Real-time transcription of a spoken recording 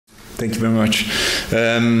Thank you very much.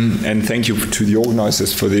 And thank you to the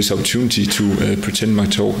organizers for this opportunity to present my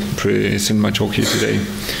talk here today.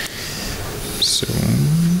 So.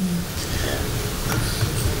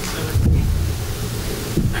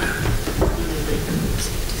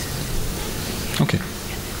 Okay,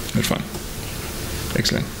 that's fine.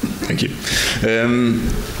 Excellent. Thank you.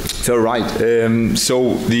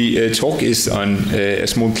 So the talk is on a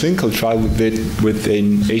small clinical trial with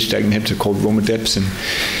an HDAC inhibitor called Romidepsin.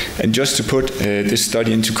 And just to put this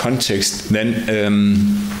study into context, then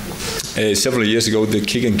several years ago, the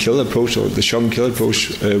kick and kill approach, or the shock and kill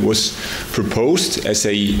approach, was proposed as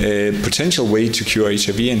a potential way to cure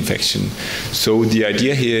HIV infection. So the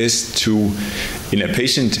idea here is to, in a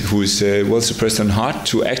patient who is well suppressed on heart,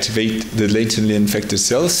 to activate the latently infected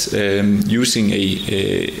cells using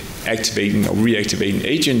a activating or reactivating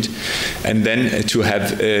agent, and then to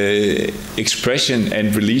have expression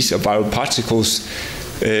and release of viral particles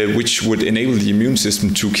which would enable the immune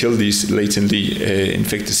system to kill these latently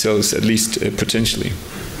infected cells, at least potentially.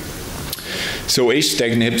 So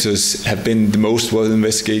HDAC inhibitors have been the most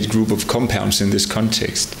well-investigated group of compounds in this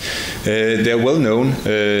context. They're well known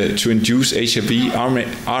to induce HIV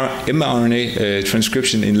mRNA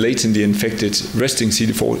transcription in latently infected resting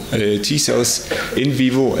CD4 T cells in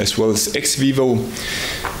vivo as well as ex vivo.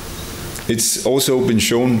 It's also been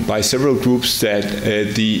shown by several groups that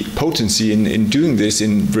the potency in doing this,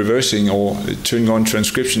 in reversing or turning on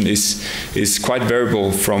transcription, is quite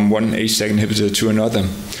variable from one HDAC inhibitor to another.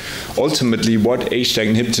 Ultimately, what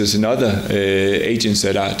HDAC inhibitors and other agents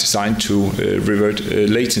that are designed to revert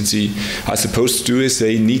latency are supposed to do is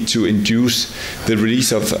they need to induce the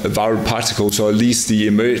release of viral particles, or at least the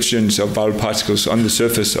emergence of viral particles on the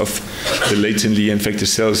surface of the latently infected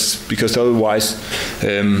cells, because otherwise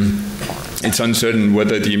it's uncertain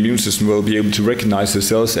whether the immune system will be able to recognize the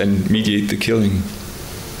cells and mediate the killing.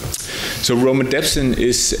 So Romidepsin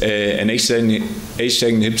is an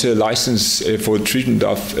HDAC inhibitor licensed for treatment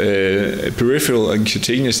of peripheral and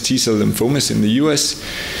cutaneous T-cell lymphomas in the US.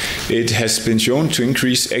 It has been shown to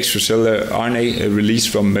increase extracellular RNA release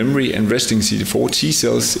from memory and resting CD4 T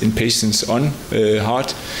cells in patients on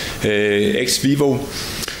heart ex vivo.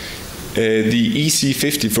 The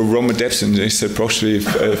EC50 for Romidepsin is approximately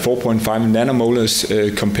 4.5 nanomolars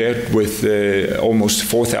compared with almost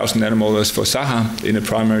 4,000 nanomolars for SAHA in a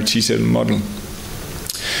primary T-cell model.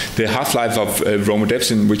 The half-life of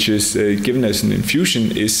Romidepsin, which is given as an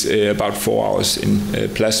infusion, is about 4 hours in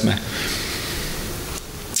plasma.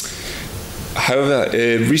 However,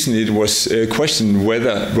 recently it was questioned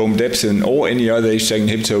whether Romidepsin or any other HDAC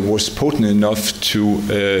inhibitor was potent enough to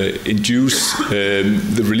induce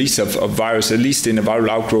the release of virus, at least in a viral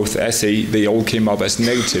outgrowth assay. They all came up as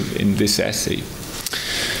negative in this assay.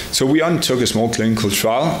 So we undertook a small clinical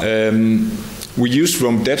trial. We used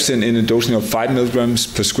Romidepsin in a dosing of 5 milligrams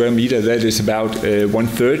per square meter. That is about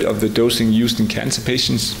 1/3 of the dosing used in cancer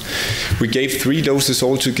patients. We gave 3 doses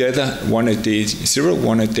altogether, one at day 0,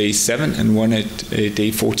 one at day 7, and one at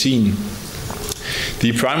day 14.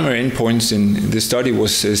 The primary endpoints in the study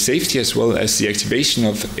was safety as well as the activation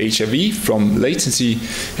of HIV from latency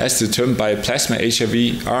as determined by plasma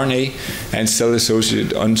HIV RNA and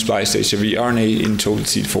cell-associated unspliced HIV RNA in total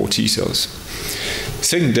CD4 T cells.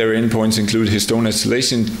 Secondary endpoints include histone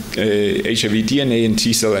acetylation, HIV DNA, and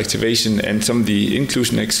T cell activation, and some of the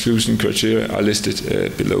inclusion-exclusion criteria are listed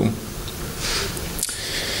below.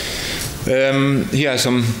 Here are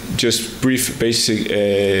some just brief basic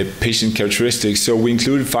patient characteristics. So we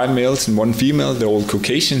included 5 males and 1 female. They're all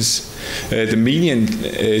Caucasians. The median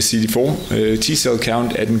CD4 T cell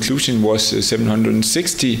count at inclusion was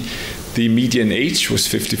 760. The median age was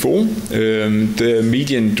 54. The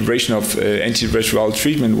median duration of antiretroviral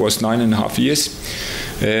treatment was 9.5 years.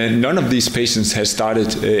 None of these patients had started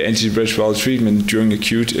antiretroviral treatment during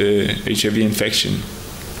acute HIV infection.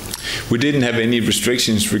 We didn't have any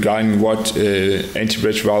restrictions regarding what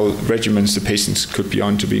antiretroviral regimens the patients could be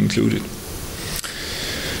on to be included.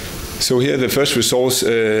 So here are the first results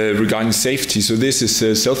regarding safety. So this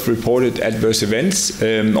is self-reported adverse events.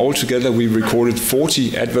 Altogether, we recorded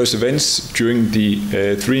 40 adverse events during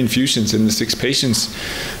the 3 infusions in the 6 patients.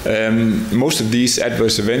 Most of these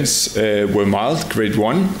adverse events were mild, grade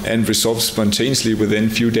 1, and resolved spontaneously within a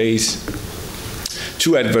few days.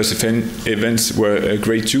 2 adverse events were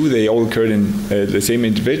grade 2. They all occurred in the same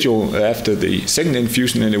individual after the second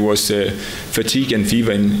infusion, and it was fatigue and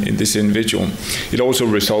fever in this individual. It also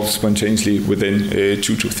resolved spontaneously within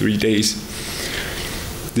 2 to 3 days.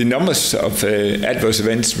 The numbers of adverse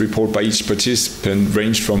events reported by each participant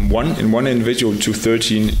ranged from 1 in one individual to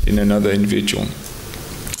 13 in another individual.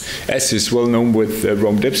 As is well known with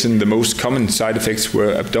Romidepsin, the most common side effects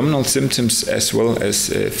were abdominal symptoms as well as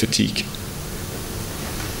fatigue.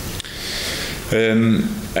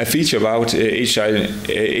 A feature about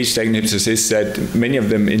HDAC inhibitors is that many of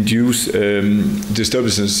them induce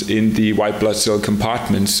disturbances in the white blood cell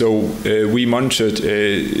compartment. So we monitored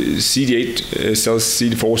CD8 cells,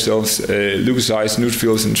 CD4 cells, leukocytes,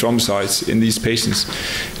 neutrophils, and thrombocytes in these patients.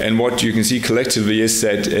 And what you can see collectively is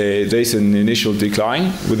that there's an initial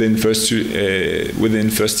decline within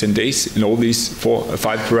the first 10 days in all these 4 or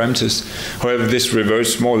 5 parameters. However, this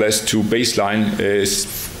reverts more or less to baseline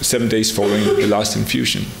 7 days following the last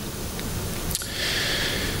infusion.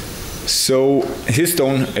 So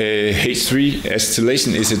histone H3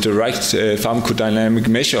 acetylation is a direct pharmacodynamic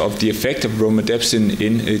measure of the effect of Romidepsin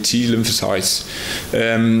in T lymphocytes.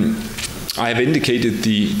 I have indicated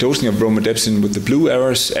the dosing of Romidepsin with the blue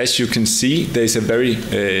arrows. As you can see, there's a very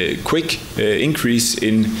quick increase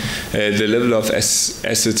in the level of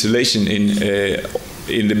acetylation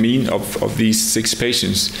in the mean of these 6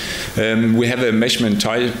 patients. We have a measurement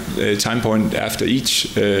time point after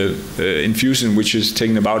each infusion, which is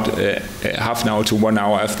taking about half an hour to 1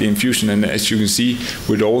 hour after the infusion. And as you can see,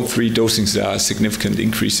 with all 3 dosings, there are significant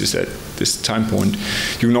increases at this time point.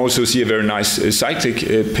 You can also see a very nice cyclic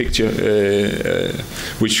picture,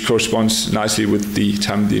 which corresponds nicely with the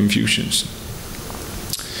time of the infusions.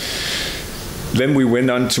 Then we went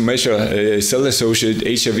on to measure cell-associated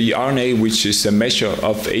HIV RNA, which is a measure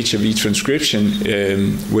of HIV transcription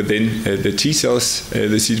within the T cells,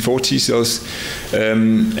 the CD4 T cells.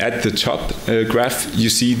 At the top graph, you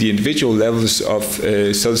see the individual levels of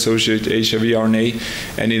cell-associated HIV RNA,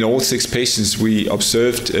 and in all 6 patients, we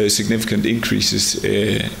observed significant increases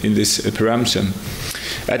in this parameter.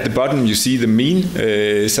 At the bottom, you see the mean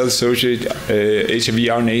cell-associated HIV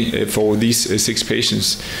RNA for these 6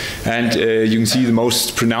 patients, and you can see the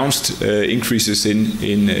most pronounced increases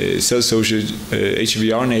in cell-associated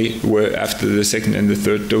HIV RNA were after the 2nd and the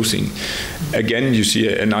 3rd dosing. Again, you see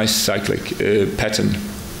a nice cyclic pattern.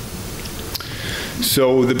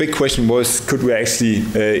 So the big question was, could we actually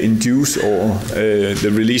induce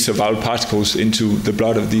the release of viral particles into the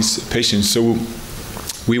blood of these patients? So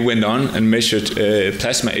we went on and measured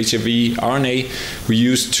plasma HIV RNA. We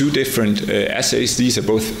used 2 different assays. These are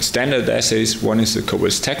both standard assays. One is the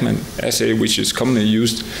Acknowledgments assay, which is commonly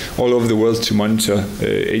used all over the world to monitor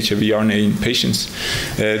HIV RNA in patients.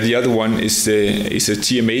 The other one is a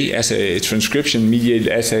TMA assay, a transcription-mediated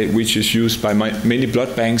assay, which is used by many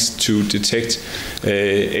blood banks to detect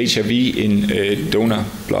HIV in donor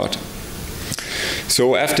blood.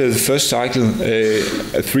 So after the first cycle,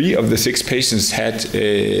 3 of the 6 patients had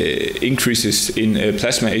increases in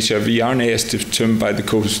plasma HIV RNA as determined by the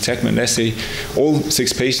Acknowledgments assay. All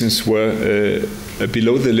 6 patients were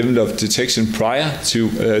below the limit of detection prior to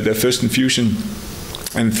their first infusion,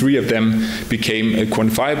 and 3 of them became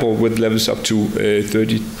quantifiable with levels up to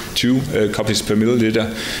 32 copies per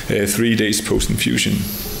milliliter 3 days post-infusion.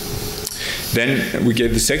 Then we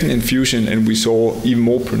gave the 2nd infusion, and we saw even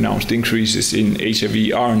more pronounced increases in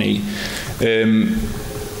HIV RNA.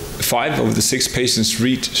 5 of the 6 patients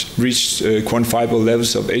reached quantifiable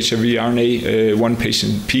levels of HIV RNA. 1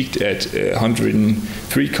 patient peaked at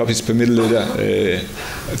 103 copies per milliliter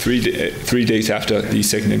 3 days after the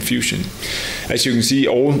 2nd infusion. As you can see,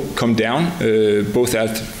 all come down, both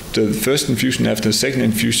after the first infusion and after the 2nd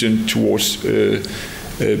infusion, towards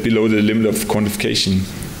below the limit of quantification.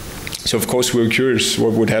 So of course we were curious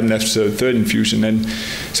what would happen after the 3rd infusion, and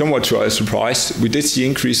somewhat to our surprise, we did see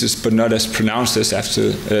increases, but not as pronounced as after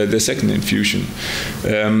the 2nd infusion.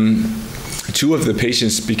 2 of the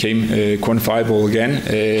patients became quantifiable again,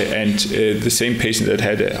 and the same patient that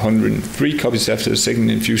had 103 copies after the 2nd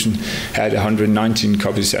infusion had 119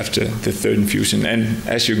 copies after the 3rd infusion. And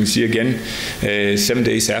as you can see again, 7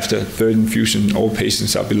 days after 3rd infusion, all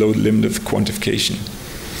patients are below the limit of quantification.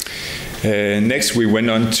 Next, we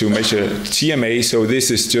went on to measure TMA. So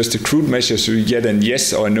this is just a crude measure, so you get a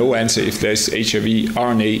yes or no answer if there's HIV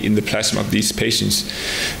RNA in the plasma of these patients.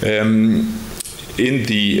 In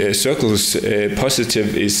the circles,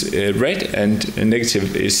 positive is red and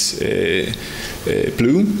negative is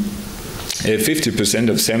blue. 50%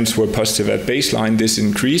 of samples were positive at baseline. This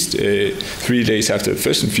increased 3 days after the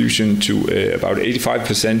first infusion to about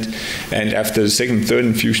 85%, and after the 2nd, 3rd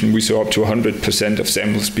infusion, we saw up to 100% of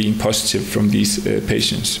samples being positive from these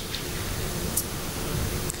patients.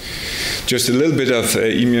 Just a little bit of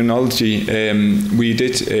immunology. We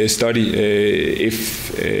did study if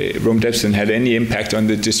romidepsin had any impact on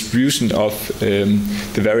the distribution of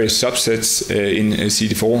the various subsets in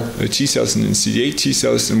CD4 T cells and in CD8 T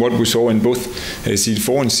cells. And what we saw in both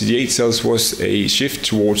CD4 and CD8 cells was a shift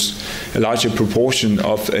towards a larger proportion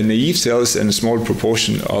of naive cells and a small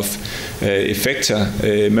proportion of effector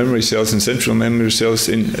memory cells and central memory cells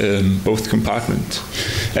in both compartments.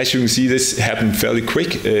 As you can see, this happened fairly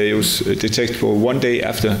quick. It was detectable 1 day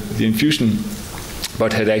after the infusion,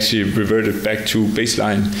 but had actually reverted back to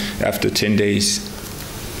baseline after 10 days.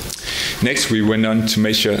 Next, we went on to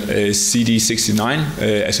measure CD69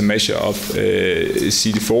 as a measure of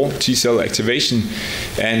CD4 T cell activation.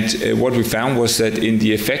 And what we found was that in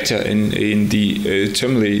the effector, in the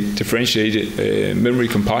terminally differentiated memory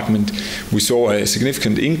compartment, we saw a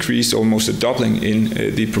significant increase, almost a doubling in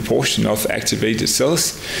the proportion of activated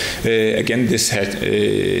cells. Again, this had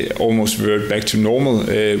almost reverted back to normal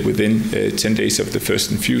within 10 days of the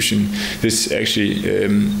first infusion. This actually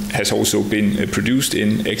has also been produced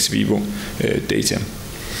in ex vivo data.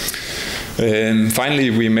 Finally,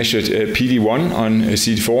 we measured PD-1 on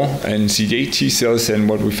CD4 and CD8 T cells, and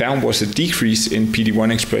what we found was a decrease in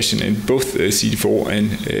PD-1 expression in both CD4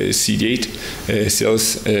 and CD8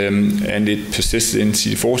 cells, and it persisted in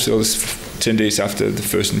CD4 cells 10 days after the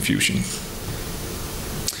first infusion.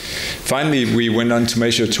 Finally, we went on to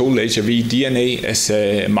measure total HIV DNA as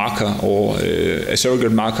a marker or a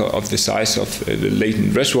surrogate marker of the size of the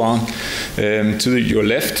latent reservoir. To your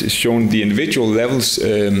left is shown the individual levels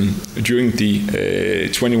during the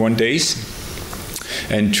 21 days.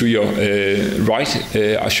 And to your right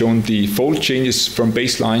are shown the fold changes from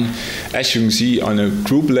baseline. As you can see, on a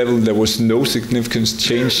group level, there was no significant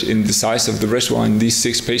change in the size of the reservoir in these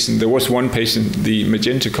 6 patients. There was one patient, the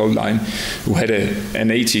magenta colored line, who had an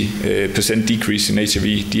 80% decrease in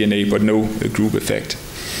HIV DNA, but no group effect.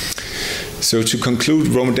 So to conclude,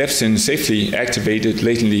 romidepsin safely activated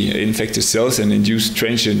latently infected cells and induced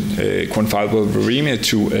transient quantifiable viremia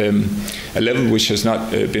to a level which has not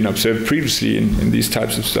been observed previously in these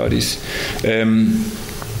types of studies.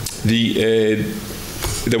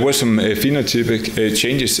 There were some phenotypic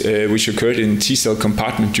changes which occurred in T cell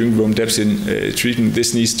compartment during romidepsin treatment.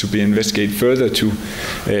 This needs to be investigated further to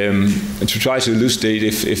try to elucidate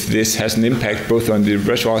if this has an impact both on the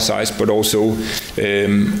reservoir size but also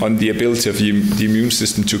on the ability of the immune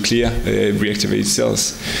system to clear reactivated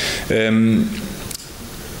cells.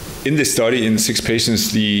 In this study, in 6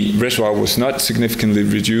 patients, the reservoir was not significantly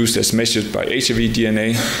reduced as measured by HIV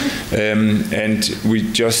DNA, and we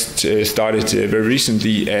just started very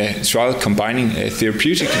recently a trial combining a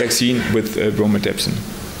therapeutic vaccine with romidepsin.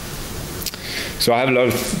 So I have a lot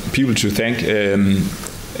of people to thank,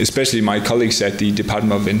 especially my colleagues at the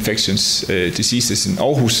Department of Infectious Diseases in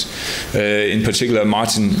Aarhus, in particular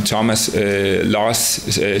Martin, Thomas, Lars,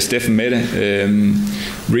 Steffen Mette,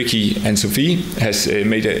 Ricky and Sophie has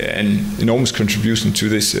made an enormous contribution to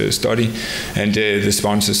this study, and the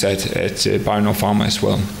sponsors at Biochemistry as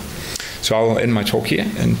well. So I'll end my talk here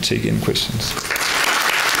and take in questions.